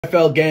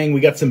FL gang,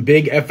 we got some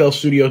big FL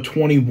Studio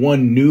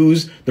 21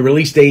 news. The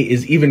release date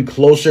is even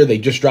closer. They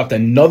just dropped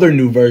another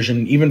new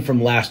version, even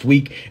from last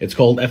week. It's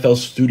called FL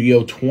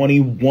Studio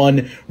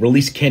 21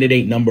 Release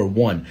Candidate Number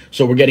 1.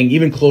 So we're getting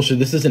even closer.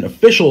 This isn't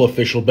official,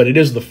 but it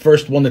is the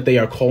first one that they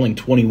are calling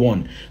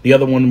 21. The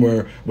other one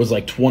was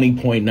like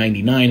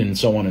 20.99 and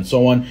so on and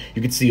so on.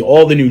 You can see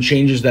all the new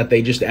changes that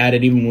they just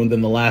added even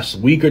within the last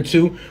week or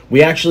two.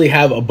 We actually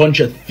have a bunch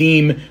of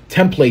theme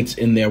templates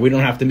in there. We don't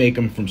have to make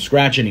them from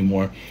scratch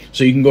anymore.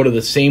 So you can go to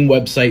the same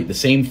website, the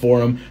same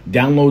forum,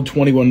 download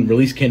 21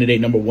 Release Candidate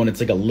Number 1.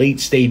 It's like a late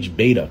stage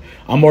beta.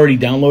 I'm already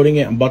downloading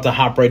it. I'm about to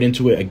hop right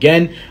into it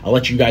again. I'll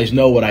let you guys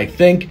know what I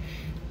think.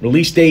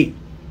 Release date,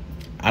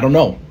 I don't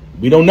know.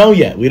 We don't know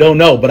yet. We don't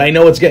know, but I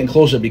know it's getting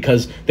closer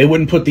because they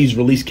wouldn't put these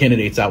release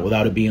candidates out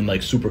without it being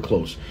like super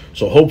close.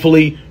 So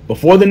hopefully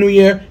before the new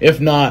year,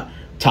 if not,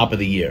 top of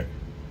the year.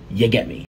 You get me.